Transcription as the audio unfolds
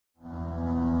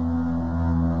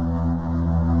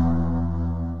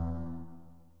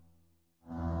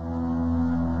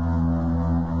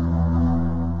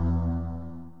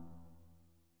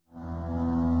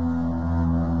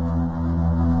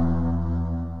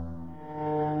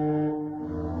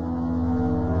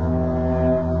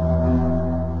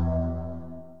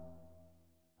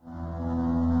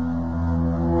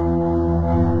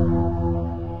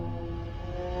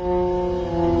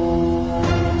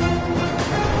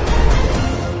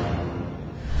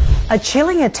A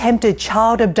chilling attempted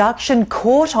child abduction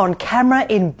caught on camera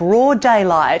in broad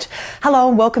daylight. Hello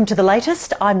and welcome to the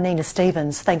latest. I'm Nina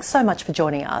Stevens. Thanks so much for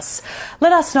joining us.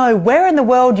 Let us know where in the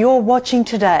world you're watching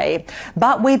today.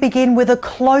 But we begin with a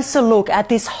closer look at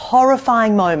this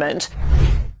horrifying moment.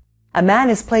 A man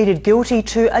has pleaded guilty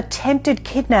to attempted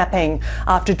kidnapping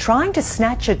after trying to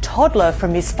snatch a toddler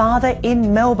from his father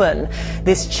in Melbourne.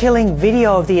 This chilling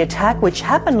video of the attack, which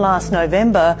happened last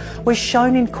November, was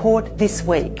shown in court this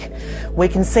week. We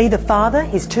can see the father,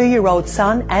 his 2-year-old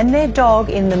son and their dog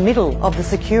in the middle of the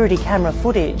security camera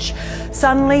footage.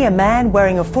 Suddenly, a man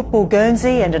wearing a football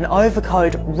guernsey and an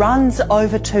overcoat runs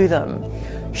over to them.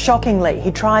 Shockingly,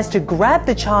 he tries to grab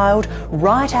the child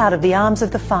right out of the arms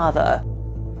of the father.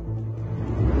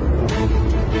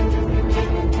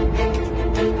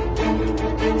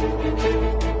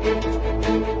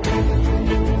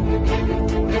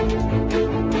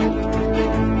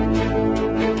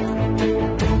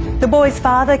 The boy's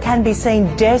father can be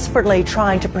seen desperately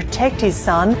trying to protect his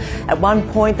son. At one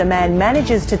point, the man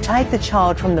manages to take the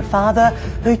child from the father,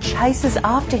 who chases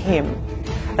after him.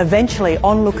 Eventually,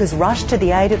 onlookers rush to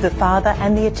the aid of the father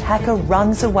and the attacker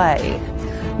runs away.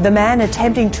 The man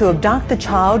attempting to abduct the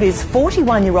child is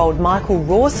 41-year-old Michael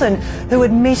Rawson, who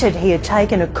admitted he had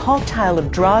taken a cocktail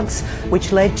of drugs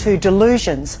which led to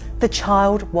delusions the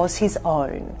child was his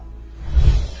own.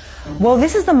 Well,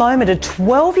 this is the moment a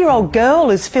 12-year-old girl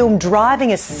is filmed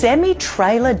driving a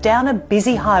semi-trailer down a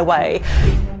busy highway.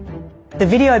 The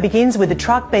video begins with the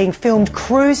truck being filmed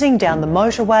cruising down the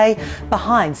motorway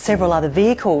behind several other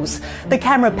vehicles. The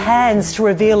camera pans to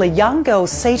reveal a young girl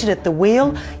seated at the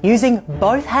wheel using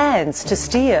both hands to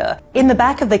steer. In the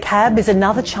back of the cab is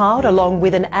another child along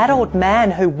with an adult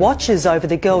man who watches over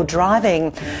the girl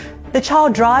driving. The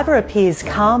child driver appears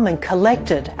calm and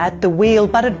collected at the wheel,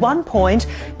 but at one point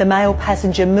the male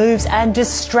passenger moves and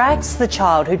distracts the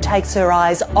child, who takes her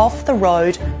eyes off the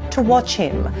road to watch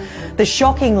him. The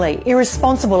shockingly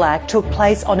irresponsible act took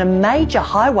place on a major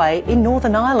highway in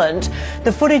Northern Ireland.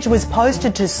 The footage was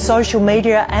posted to social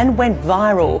media and went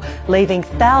viral, leaving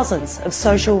thousands of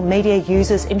social media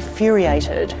users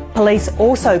infuriated. Police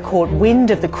also caught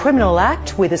wind of the criminal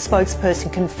act, with a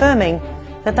spokesperson confirming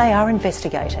that they are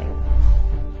investigating.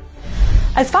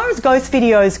 As far as ghost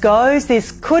videos goes,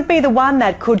 this could be the one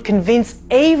that could convince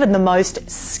even the most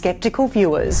sceptical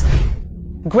viewers.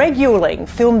 Greg Euling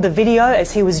filmed the video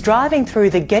as he was driving through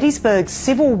the Gettysburg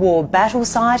Civil War battle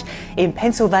site in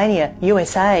Pennsylvania,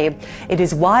 USA. It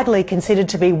is widely considered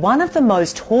to be one of the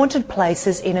most haunted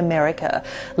places in America.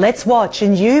 Let's watch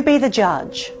and you be the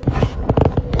judge.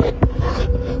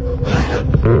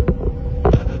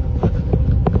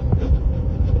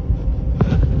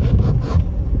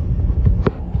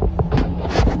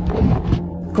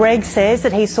 Greg says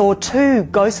that he saw 2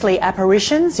 ghostly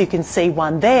apparitions. You can see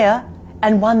one there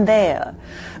and one there.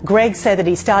 Greg said that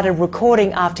he started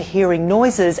recording after hearing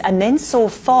noises and then saw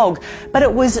fog, but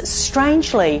it was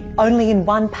strangely only in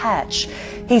one patch.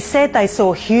 He said they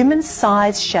saw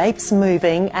human-sized shapes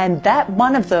moving and that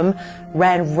one of them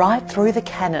ran right through the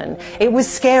cannon. It was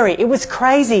scary, it was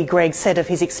crazy, Greg said of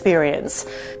his experience.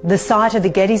 The site of the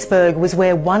Gettysburg was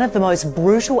where one of the most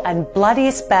brutal and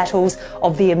bloodiest battles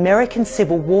of the American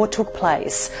Civil War took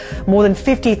place. More than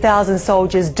 50,000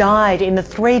 soldiers died in the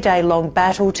 3-day-long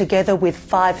battle, together with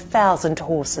 5,000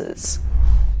 horses.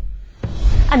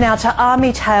 And now to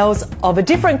army tales of a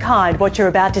different kind. What you're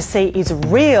about to see is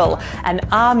real. An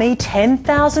army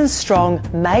 10,000 strong,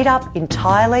 made up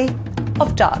entirely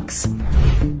of ducks.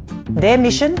 Their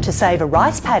mission: to save a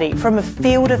rice paddy from a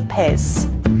field of pests.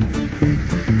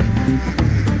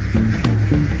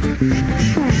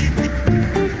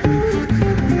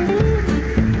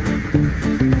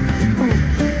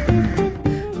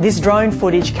 This drone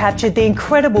footage captured the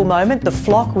incredible moment the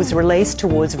flock was released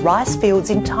towards rice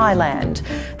fields in Thailand.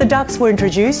 The ducks were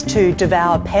introduced to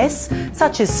devour pests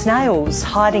such as snails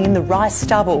hiding in the rice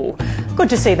stubble. Good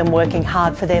to see them working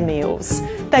hard for their meals.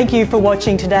 Thank you for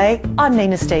watching today. I'm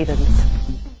Nina Stevens.